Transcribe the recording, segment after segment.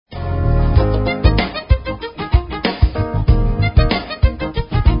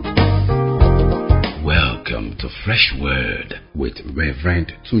Fresh Word with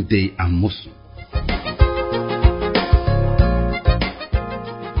Reverend Tunde Amosu.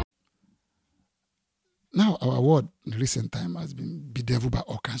 Now, our world in recent time has been bedeviled by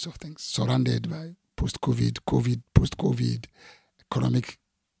all kinds of things, surrounded by post-COVID, post-COVID, economic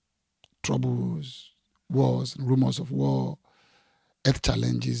troubles, wars, rumors of war, health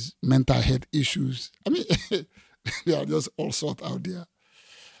challenges, mental health issues. I mean, there are just all sorts out there.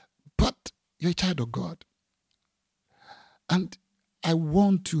 But you're a child of God. And I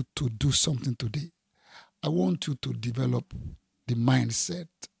want you to do something today. I want you to develop the mindset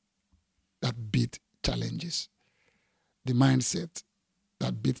that beat challenges. The mindset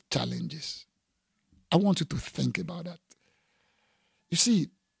that beat challenges. I want you to think about that. You see,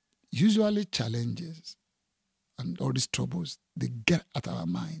 usually challenges and all these troubles, they get at our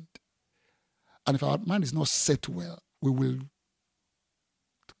mind. And if our mind is not set well, we will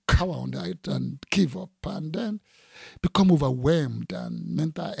cower under it and give up and then become overwhelmed and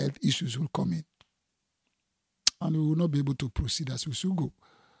mental health issues will come in. And we will not be able to proceed as we should go.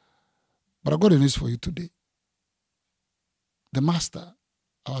 But I've got a news for you today. The Master,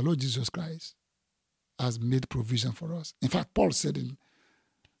 our Lord Jesus Christ, has made provision for us. In fact, Paul said in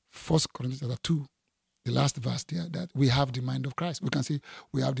 1 Corinthians 2, the last verse there, that we have the mind of Christ. We can say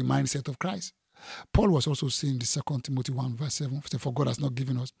we have the mindset of Christ. Paul was also saying in the 2 Timothy 1 verse 7, for God has not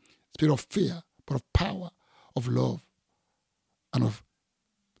given us spirit of fear, but of power, of love, and of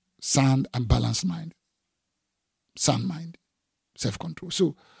sound and balanced mind. Sound mind, self-control.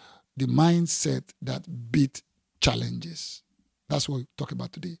 So the mindset that beat challenges. That's what we talk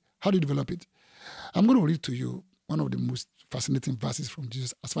about today. How do you develop it? I'm going to read to you one of the most fascinating verses from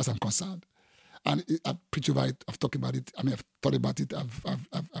Jesus as far as I'm concerned. And I've preached about it, I've talked about it, I've thought about it,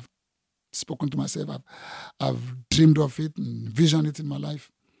 I've spoken to myself, I've dreamed of it and visioned it in my life.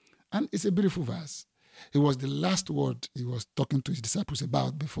 And it's a beautiful verse. It was the last word he was talking to his disciples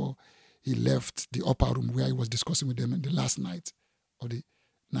about before he left the upper room where he was discussing with them in the last night of the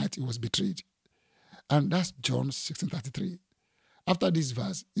night he was betrayed. And that's John 16:33. After this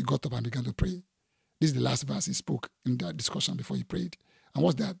verse, he got up and began to pray. This is the last verse he spoke in that discussion before he prayed. And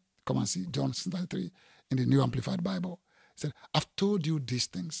what's that? Come and see John 16:33 in the New Amplified Bible. He said, I've told you these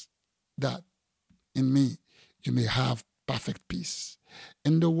things that in me you may have perfect peace.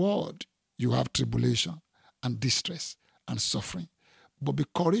 In the world you have tribulation and distress and suffering. But be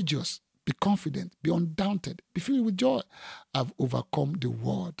courageous, be confident, be undaunted, be filled with joy. I've overcome the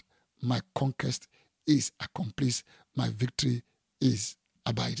world. My conquest is accomplished. My victory is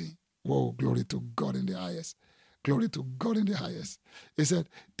abiding. Whoa, glory to God in the highest. Glory to God in the highest. He said,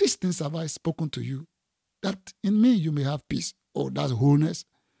 these things have I spoken to you, that in me you may have peace. Oh, that's wholeness,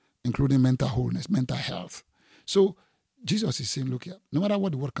 including mental wholeness, mental health. So Jesus is saying, look here, no matter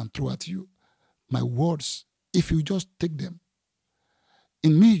what the world can throw at you, my words, if you just take them,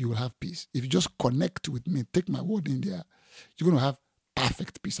 in me you will have peace. If you just connect with me, take my word in there, you're going to have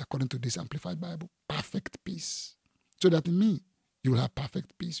perfect peace according to this Amplified Bible. Perfect peace. So that in me, you will have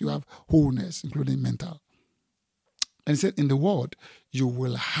perfect peace. You have wholeness, including mental. And he said, in the world, you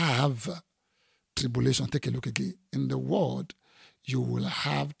will have tribulation. Take a look again. In the world, you will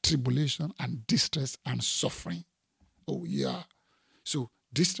have tribulation and distress and suffering. Oh, yeah. So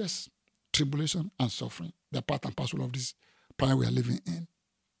distress, tribulation, and suffering, they're part and parcel of this planet we are living in.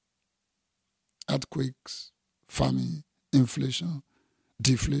 Earthquakes, famine, inflation,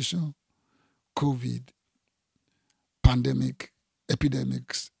 deflation, COVID, pandemic,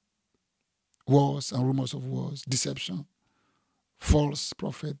 epidemics, wars and rumors of wars, deception, false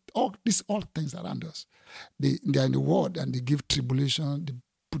prophet, all things around us. They are in the world and they give tribulation, they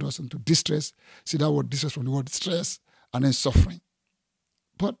put us into distress. See that word distress from the word stress and then suffering.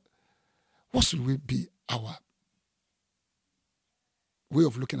 But what should we be our way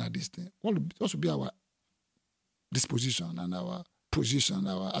of looking at this thing? What should be our disposition and our position,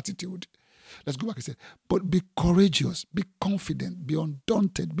 our attitude? Let's go back and say, but be courageous, be confident, be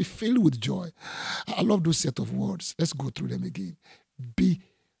undaunted, be filled with joy. I love those set of words. Let's go through them again. Be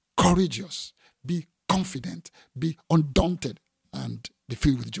courageous, be confident, be undaunted, and be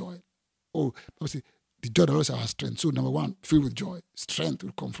filled with joy. Oh, obviously, the joy that is our strength. So number one, filled with joy. Strength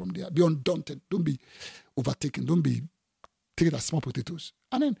will come from there. Be undaunted. Don't be overtaken. Don't be taken as small potatoes.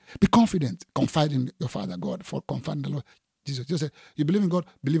 And then be confident. Confide in your Father God. Confide in the Lord Jesus. Just say, you believe in God,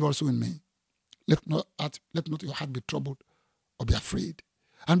 believe also in me. Let not your heart be troubled or be afraid.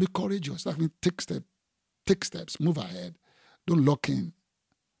 And be courageous. That means take steps, move ahead. Don't lock in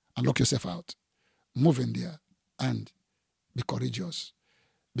and lock yourself out. Move in there and be courageous.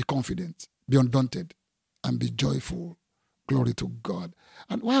 Be confident. Be undaunted. And be joyful. Glory to God.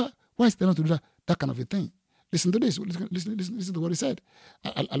 And why is there not to do that kind of a thing? Listen to this. Listen to what he said.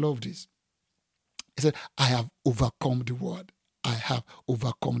 I love this. He said, I have overcome the world. I have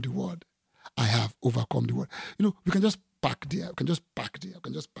overcome the world. I have overcome the world. You know, we can just park there. We can just park there. We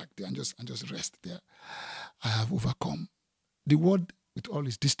can just park there and just rest there. I have overcome the world with all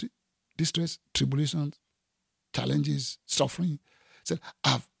its distress, tribulations, challenges, suffering. He said,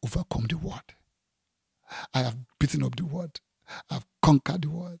 I've overcome the world. I have beaten up the world. I've conquered the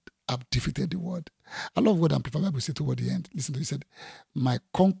world. I've defeated the world. I love what Amplified Bible said toward the end. Listen to it. He said, my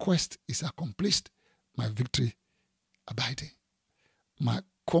conquest is accomplished. My victory abiding. My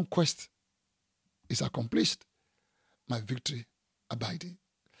conquest is accomplished. My victory abiding.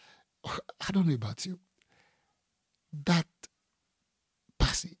 I don't know about you. That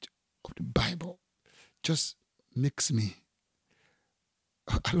passage of the Bible just makes me,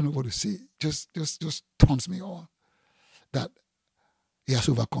 I don't know what to say, just turns me on. That he has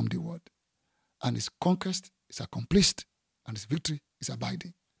overcome the world. And his conquest is accomplished. And his victory is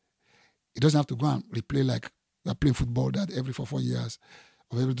abiding. He doesn't have to go and replay like you're playing football that every 4 years,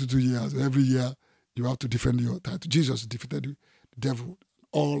 or every 2 years, or every year you have to defend your title. Jesus defeated the devil,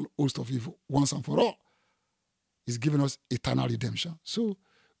 all host of evil, once and for all. He's given us eternal redemption. So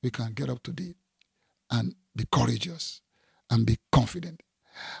we can get up today and be courageous and be confident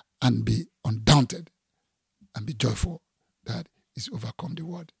and be undaunted and be joyful that he's overcome the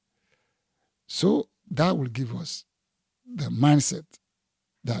world. So that will give us the mindset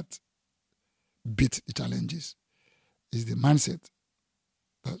that beat the challenges. Is the mindset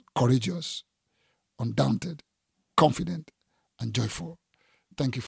that courageous, undaunted, confident, and joyful. Thank you.